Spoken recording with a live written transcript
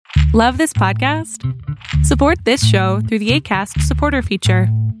Love this podcast? Support this show through the Acast supporter feature.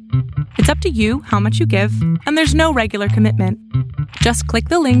 It's up to you how much you give, and there's no regular commitment. Just click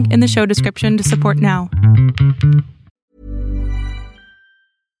the link in the show description to support now.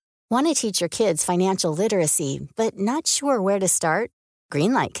 Want to teach your kids financial literacy, but not sure where to start?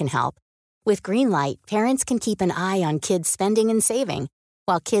 Greenlight can help. With Greenlight, parents can keep an eye on kids' spending and saving,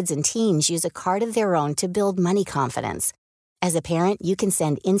 while kids and teens use a card of their own to build money confidence. As a parent, you can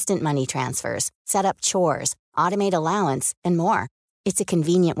send instant money transfers, set up chores, automate allowance, and more. It's a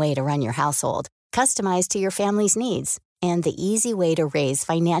convenient way to run your household, customized to your family's needs, and the easy way to raise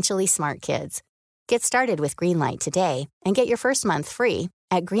financially smart kids. Get started with Greenlight today and get your first month free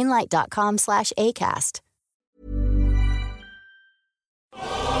at greenlight.com/ACAST.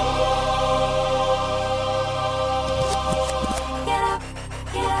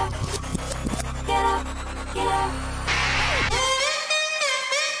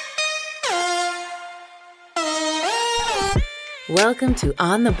 Welcome to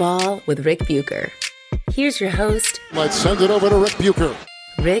On the Ball with Rick Bucher. Here's your host. Let's send it over to Rick Bucher.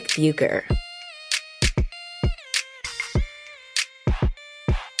 Rick Bucher.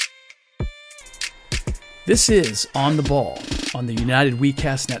 This is On the Ball on the United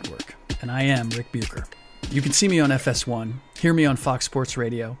WeCast Network, and I am Rick Bucher. You can see me on FS1, hear me on Fox Sports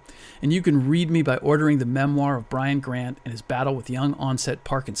Radio, and you can read me by ordering the memoir of Brian Grant and his battle with young onset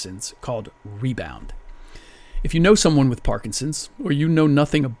Parkinson's called Rebound. If you know someone with Parkinson's, or you know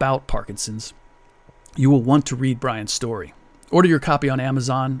nothing about Parkinson's, you will want to read Brian's story. Order your copy on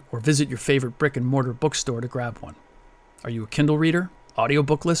Amazon or visit your favorite brick-and-mortar bookstore to grab one. Are you a Kindle reader?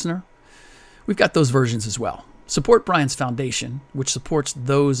 Audiobook listener? We've got those versions as well. Support Brian's foundation, which supports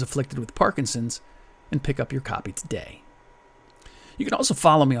those afflicted with Parkinson's, and pick up your copy today. You can also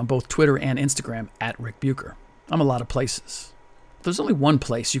follow me on both Twitter and Instagram at Rick Bucher. I'm a lot of places. There's only one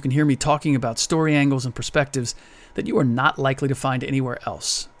place you can hear me talking about story angles and perspectives that you are not likely to find anywhere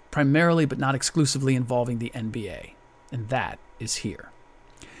else, primarily but not exclusively involving the NBA, and that is here.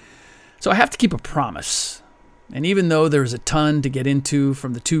 So I have to keep a promise, and even though there's a ton to get into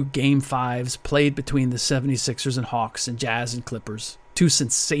from the two Game 5s played between the 76ers and Hawks and Jazz and Clippers, two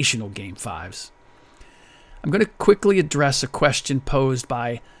sensational Game 5s, I'm going to quickly address a question posed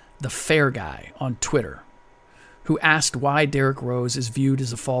by The Fair Guy on Twitter, who asked why Derrick Rose is viewed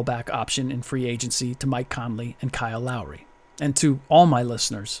as a fallback option in free agency to Mike Conley and Kyle Lowry. And to all my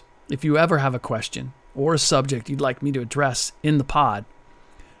listeners, if you ever have a question or a subject you'd like me to address in the pod,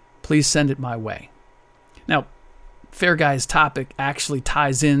 please send it my way. Now, Fair Guy's topic actually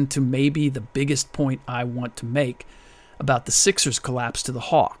ties into maybe the biggest point I want to make about the Sixers' collapse to the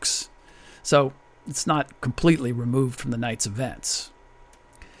Hawks. So it's not completely removed from the night's events.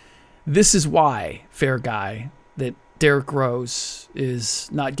 This is why, Fair Guy, that Derrick Rose is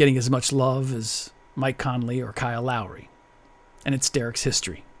not getting as much love as Mike Conley or Kyle Lowry. And it's Derrick's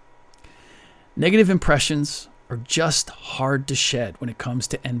history. Negative impressions are just hard to shed when it comes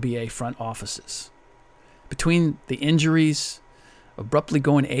to NBA front offices. Between the injuries, abruptly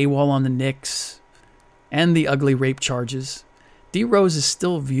going AWOL on the Knicks, and the ugly rape charges, D. Rose is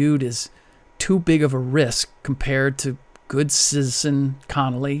still viewed as too big of a risk compared to good citizen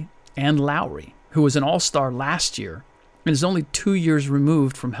Conley and Lowry, who was an all-star last year and is only 2 years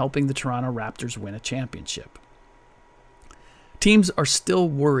removed from helping the Toronto Raptors win a championship. Teams are still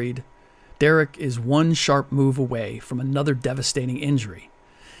worried Derrick is one sharp move away from another devastating injury,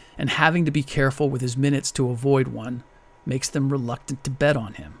 and having to be careful with his minutes to avoid one makes them reluctant to bet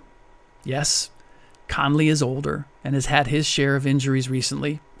on him. Yes, Conley is older and has had his share of injuries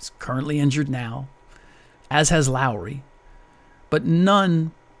recently. He's currently injured now, as has Lowry, but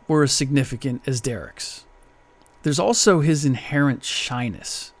none were as significant as Derrick's. There's also his inherent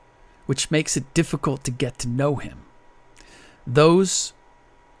shyness, which makes it difficult to get to know him. Those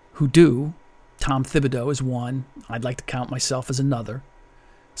who do, Tom Thibodeau is one, I'd like to count myself as another,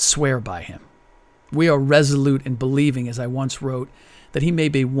 swear by him. We are resolute in believing, as I once wrote, that he may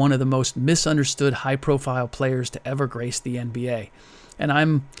be one of the most misunderstood high-profile players to ever grace the NBA. And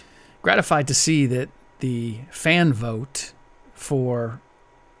I'm gratified to see that the fan vote for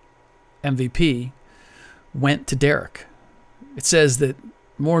MVP went to Derrick. It says that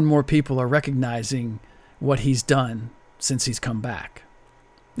more and more people are recognizing what he's done since he's come back.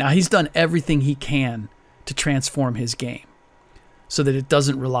 Now, he's done everything he can to transform his game so that it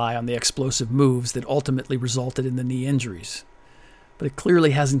doesn't rely on the explosive moves that ultimately resulted in the knee injuries. But it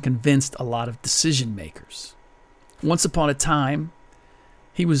clearly hasn't convinced a lot of decision makers. Once upon a time,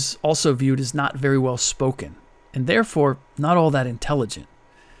 he was also viewed as not very well spoken and therefore not all that intelligent.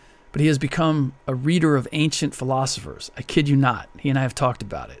 But he has become a reader of ancient philosophers. I kid you not. He and I have talked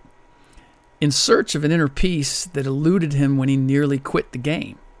about it. in search of an inner peace that eluded him when he nearly quit the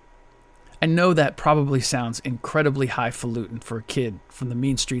game. I know that probably sounds incredibly highfalutin for a kid from the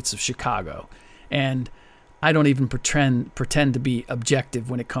mean streets of Chicago, and I don't even pretend to be objective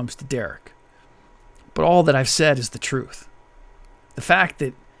when it comes to Derek. But all that I've said is the truth. The fact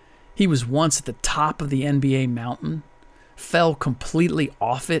that he was once at the top of the NBA mountain, fell completely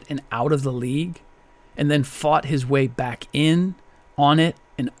off it and out of the league, and then fought his way back in, on it,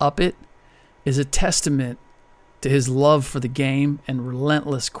 and up it, is a testament to his love for the game and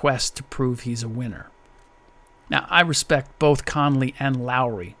relentless quest to prove he's a winner. Now, I respect both Conley and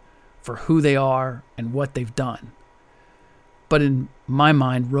Lowry for who they are and what they've done. But in my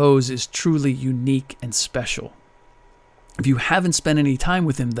mind, Rose is truly unique and special. If you haven't spent any time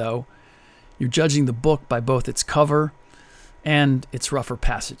with him, though, you're judging the book by both its cover and its rougher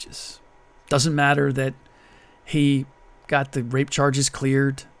passages. Doesn't matter that he got the rape charges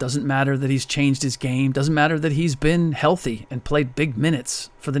cleared. Doesn't matter that he's changed his game. Doesn't matter that he's been healthy and played big minutes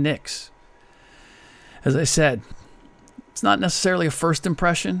for the Knicks. As I said, it's not necessarily a first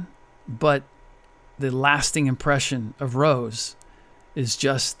impression, but the lasting impression of Rose is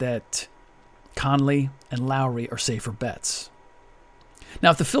just that Conley and Lowry are safer bets.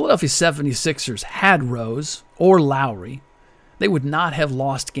 Now, if the Philadelphia 76ers had Rose or Lowry, they would not have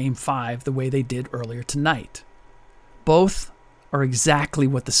lost Game 5 the way they did earlier tonight. Both are exactly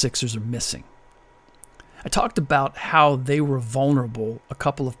what the Sixers are missing. I talked about how they were vulnerable a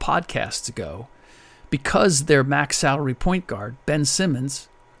couple of podcasts ago because their max salary point guard, Ben Simmons,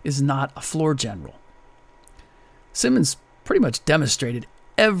 is not a floor general. Simmons pretty much demonstrated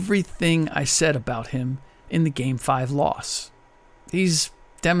everything I said about him in the Game 5 loss. He's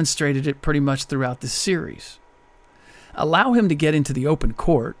demonstrated it pretty much throughout this series. Allow him to get into the open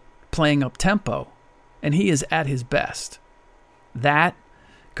court, playing up tempo, and he is at his best. That,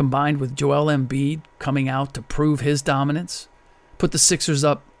 combined with Joel Embiid coming out to prove his dominance, put the Sixers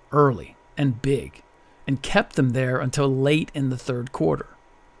up early and big, and kept them there until late in the third quarter.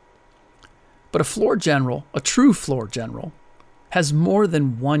 But a floor general, a true floor general, has more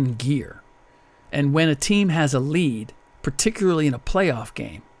than one gear. And when a team has a lead, particularly in a playoff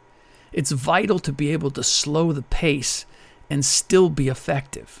game, it's vital to be able to slow the pace and still be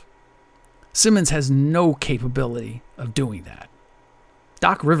effective. Simmons has no capability of doing that.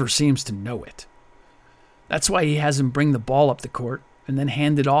 Doc Rivers seems to know it. That's why he has him bring the ball up the court and then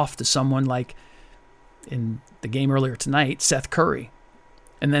hand it off to someone like, in the game earlier tonight, Seth Curry,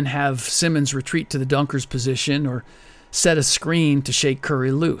 and then have Simmons retreat to the dunker's position or set a screen to shake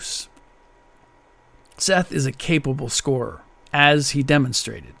Curry loose. Seth is a capable scorer, as he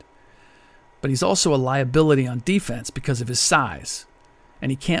demonstrated. But he's also a liability on defense because of his size,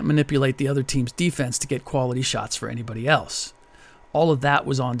 and he can't manipulate the other team's defense to get quality shots for anybody else. All of that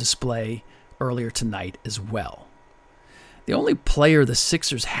was on display earlier tonight as well. The only player the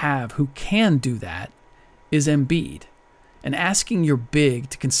Sixers have who can do that is Embiid, and asking your big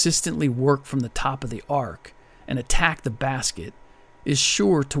to consistently work from the top of the arc and attack the basket is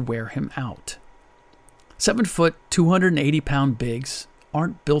sure to wear him out. 7-foot, 280-pound bigs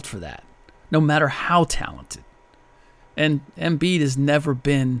aren't built for that, no matter how talented. And Embiid has never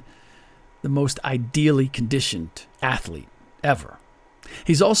been the most ideally conditioned athlete ever.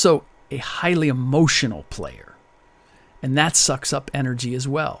 He's also a highly emotional player, and that sucks up energy as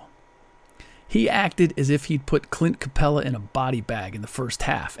well. He acted as if he'd put Clint Capella in a body bag in the first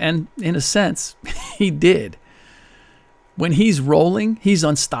half, and in a sense, he did. When he's rolling, he's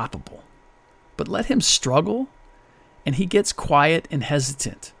unstoppable. But let him struggle, and he gets quiet and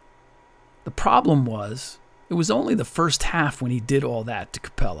hesitant. The problem was, it was only the first half when he did all that to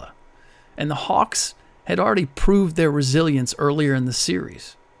Capella, and the Hawks had already proved their resilience earlier in the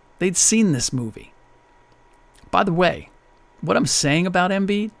series. They'd seen this movie. By the way, what I'm saying about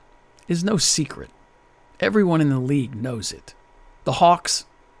Embiid is no secret. Everyone in the league knows it. The Hawks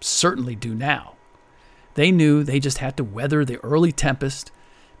certainly do now. They knew they just had to weather the early tempest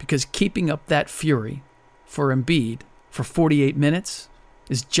because keeping up that fury for Embiid for 48 minutes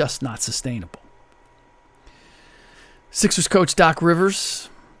is just not sustainable. Sixers coach Doc Rivers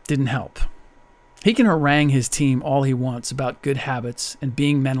didn't help. He can harangue his team all he wants about good habits and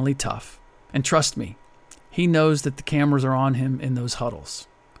being mentally tough. And trust me, he knows that the cameras are on him in those huddles.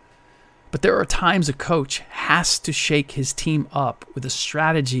 But there are times a coach has to shake his team up with a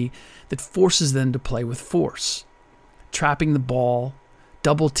strategy that forces them to play with force. Trapping the ball,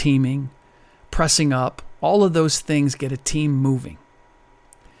 double teaming, pressing up, all of those things get a team moving.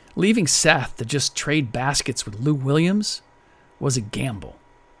 Leaving Seth to just trade baskets with Lou Williams was a gamble.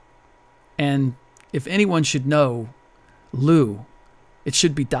 And if anyone should know Lou, it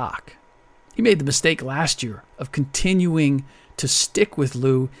should be Doc. He made the mistake last year of continuing to stick with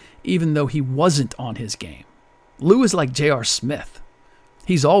Lou even though he wasn't on his game. Lou is like J.R. Smith.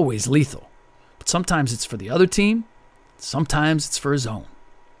 He's always lethal, but sometimes it's for the other team, sometimes it's for his own.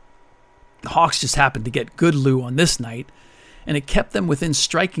 The Hawks just happened to get good Lou on this night, and it kept them within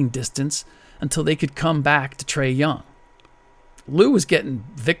striking distance until they could come back to Trae Young. Lou was getting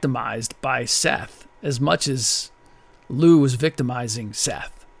victimized by Seth as much as Lou was victimizing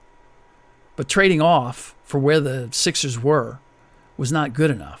Seth. But trading off for where the Sixers were was not good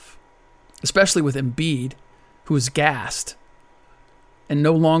enough, especially with Embiid, who was gassed and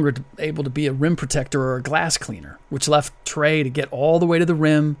no longer able to be a rim protector or a glass cleaner, which left Trae to get all the way to the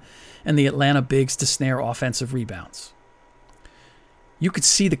rim and the Atlanta bigs to snare offensive rebounds. You could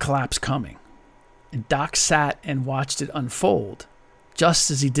see the collapse coming, and Doc sat and watched it unfold, just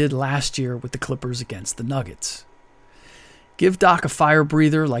as he did last year with the Clippers against the Nuggets. Give Doc a fire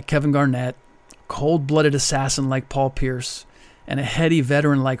breather like Kevin Garnett, a cold-blooded assassin like Paul Pierce, and a heady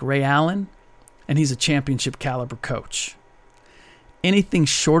veteran like Ray Allen, and he's a championship caliber coach. Anything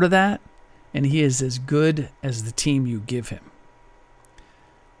short of that, and he is as good as the team you give him.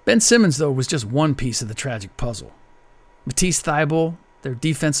 Ben Simmons, though, was just one piece of the tragic puzzle. Matisse Thybulle, their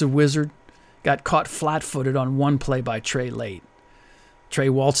defensive wizard, got caught flat-footed on one play by Trae late. Trae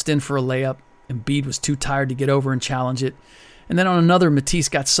waltzed in for a layup. Embiid was too tired to get over and challenge it. And then on another, Matisse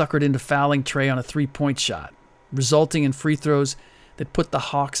got suckered into fouling Trae on a three-point shot, resulting in free throws that put the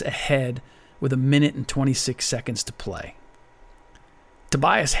Hawks ahead with 1 minute and 26 seconds to play.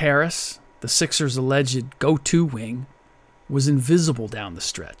 Tobias Harris, the Sixers' alleged go-to wing, was invisible down the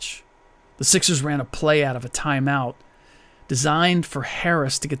stretch. The Sixers ran a play out of a timeout designed for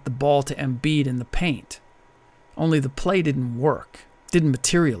Harris to get the ball to Embiid in the paint. Only the play didn't work, didn't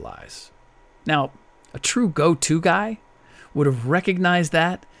materialize. Now, a true go-to guy would have recognized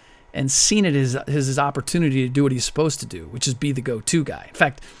that and seen it as his opportunity to do what he's supposed to do, which is be the go-to guy. In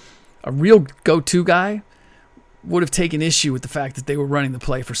fact, a real go-to guy would have taken issue with the fact that they were running the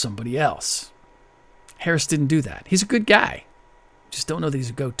play for somebody else. Harris didn't do that. He's a good guy. Just don't know that he's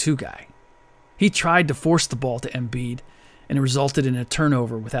a go-to guy. He tried to force the ball to Embiid, and it resulted in a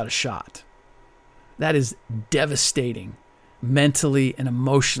turnover without a shot. That is devastating mentally and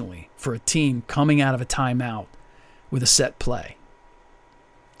emotionally for a team coming out of a timeout with a set play.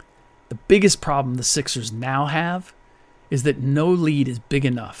 The biggest problem the Sixers now have is that no lead is big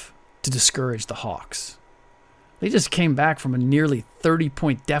enough to discourage the Hawks. They just came back from a nearly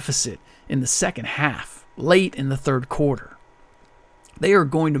 30-point deficit in the second half, late in the third quarter. They are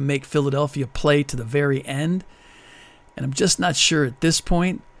going to make Philadelphia play to the very end, and I'm just not sure at this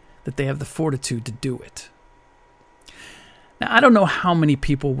point that they have the fortitude to do it. Now, I don't know how many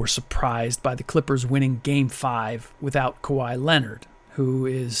people were surprised by the Clippers winning Game 5 without Kawhi Leonard, who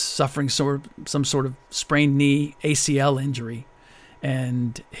is suffering some sort of sprained knee ACL injury,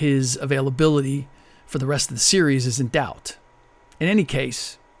 and his availability for the rest of the series is in doubt. In any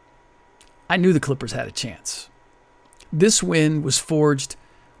case, I knew the Clippers had a chance. This win was forged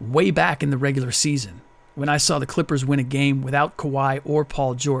way back in the regular season when I saw the Clippers win a game without Kawhi or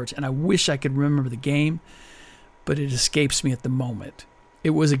Paul George, and I wish I could remember the game, but it escapes me at the moment. It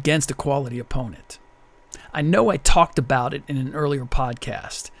was against a quality opponent. I know I talked about it in an earlier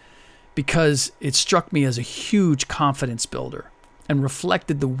podcast because it struck me as a huge confidence builder and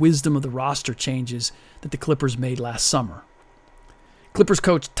reflected the wisdom of the roster changes that the Clippers made last summer. Clippers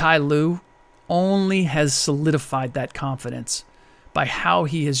coach Ty Lue only has solidified that confidence by how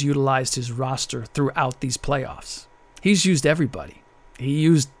he has utilized his roster throughout these playoffs. He's used everybody. He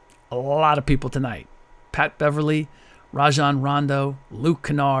used a lot of people tonight. Pat Beverly, Rajon Rondo, Luke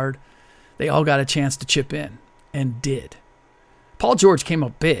Kennard, they all got a chance to chip in, and did. Paul George came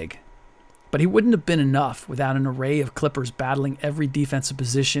up big, but he wouldn't have been enough without an array of Clippers battling every defensive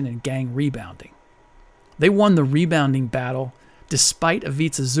position and gang rebounding. They won the rebounding battle despite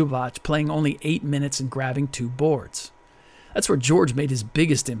Ivica Zubac playing only 8 minutes and grabbing 2 boards. That's where George made his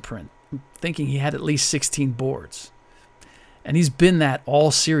biggest imprint, thinking he had at least 16 boards. And he's been that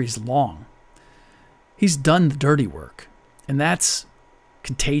all series long. He's done the dirty work, and that's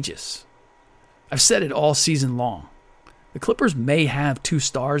contagious. I've said it all season long. The Clippers may have 2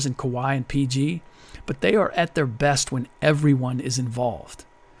 stars in Kawhi and PG, but they are at their best when everyone is involved.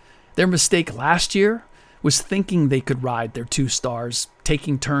 Their mistake last year was thinking they could ride their 2 stars,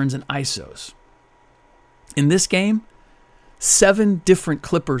 taking turns in ISOs. In this game, 7 different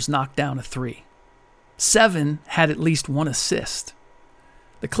Clippers knocked down a 3. 7 had at least 1 assist.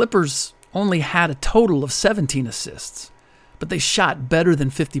 The Clippers only had a total of 17 assists, but they shot better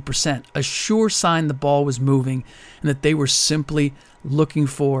than 50%, a sure sign the ball was moving and that they were simply looking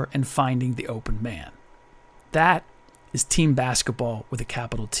for and finding the open man. That is team basketball with a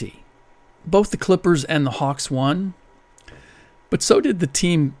capital T. Both the Clippers and the Hawks won, but so did the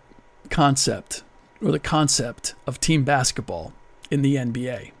team concept, or the concept of team basketball in the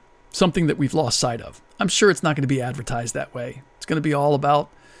NBA, something that we've lost sight of. I'm sure it's not going to be advertised that way. It's going to be all about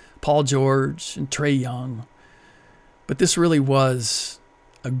Paul George and Trae Young. But this really was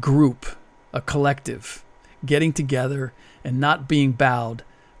a group, a collective, getting together and not being bowed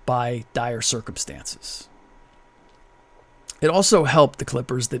by dire circumstances. It also helped the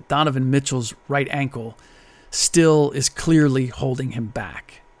Clippers that Donovan Mitchell's right ankle still is clearly holding him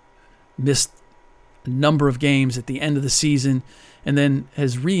back. Missed a number of games at the end of the season and then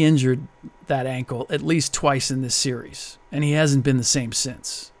has re-injured that ankle at least twice in this series, and he hasn't been the same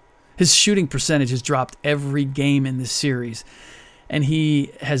since. His shooting percentage has dropped every game in this series, and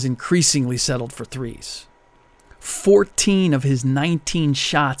he has increasingly settled for threes. 14 of his 19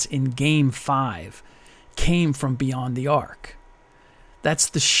 shots in Game 5 came from beyond the arc. That's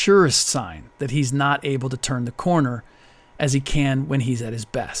the surest sign that he's not able to turn the corner as he can when he's at his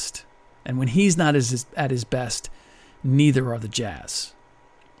best. And when he's not at his best, neither are the Jazz.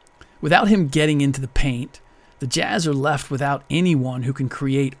 Without him getting into the paint, the Jazz are left without anyone who can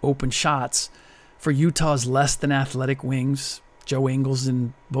create open shots for Utah's less than athletic wings, Joe Ingles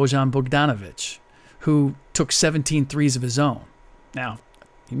and Bojan Bogdanovic, who took 17 threes of his own. Now,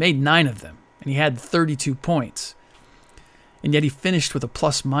 he made 9 of them, and he had 32 points. And yet he finished with a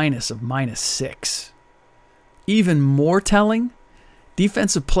plus-minus of -6. Even more telling,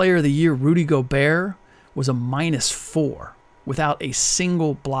 Defensive Player of the Year Rudy Gobert was a -4 without a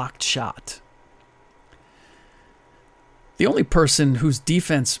single blocked shot. The only person whose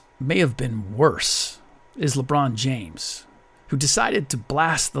defense may have been worse is LeBron James, who decided to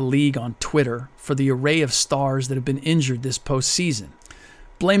blast the league on Twitter for the array of stars that have been injured this postseason,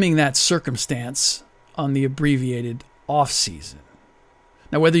 blaming that circumstance on the abbreviated offseason.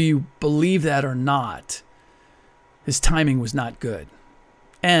 Now, whether you believe that or not, his timing was not good.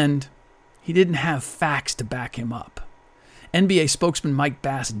 And he didn't have facts to back him up. NBA spokesman Mike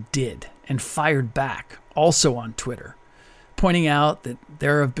Bass did, and fired back, also on Twitter, pointing out that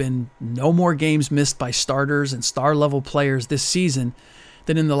there have been no more games missed by starters and star-level players this season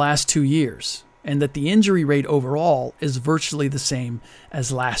than in the last 2 years, and that the injury rate overall is virtually the same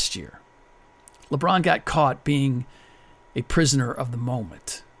as last year. LeBron got caught being a prisoner of the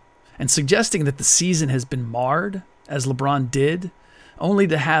moment, and suggesting that the season has been marred, as LeBron did, only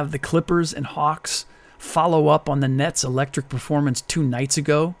to have the Clippers and Hawks follow up on the Nets' electric performance 2 nights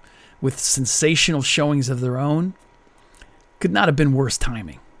ago with sensational showings of their own, could not have been worse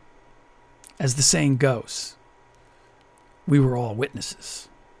timing. As the saying goes, we were all witnesses.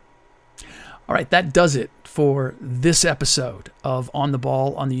 All right, that does it for this episode of On the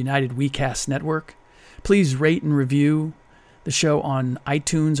Ball on the United WeCast Network. Please rate and review the show on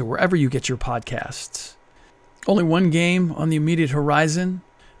iTunes or wherever you get your podcasts. Only one game on the immediate horizon.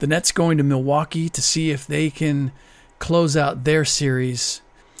 The Nets going to Milwaukee to see if they can close out their series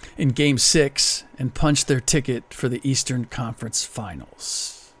in Game 6 and punch their ticket for the Eastern Conference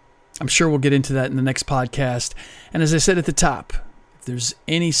Finals. I'm sure we'll get into that in the next podcast. And as I said at the top, if there's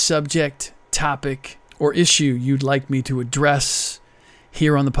any subject, topic, or issue you'd like me to address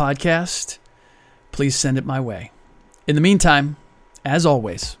here on the podcast, please send it my way. In the meantime, as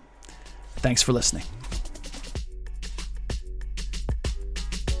always, thanks for listening.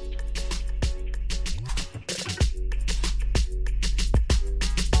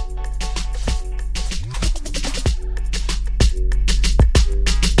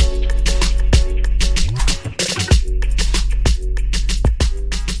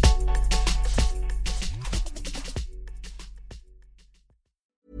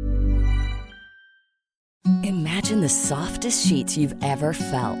 Imagine the softest sheets you've ever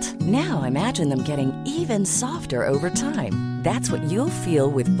felt. Now imagine them getting even softer over time. That's what you'll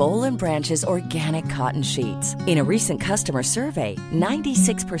feel with Boll & Branch's organic cotton sheets. In a recent customer survey,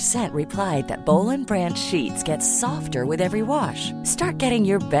 96% replied that Boll & Branch sheets get softer with every wash. Start getting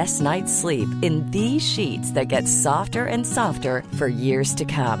your best night's sleep in these sheets that get softer and softer for years to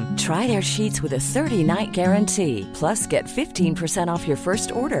come. Try their sheets with a 30-night guarantee. Plus, get 15% off your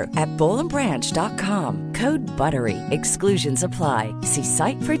first order at bollandbranch.com. Code BUTTERY. Exclusions apply. See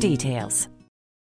site for details.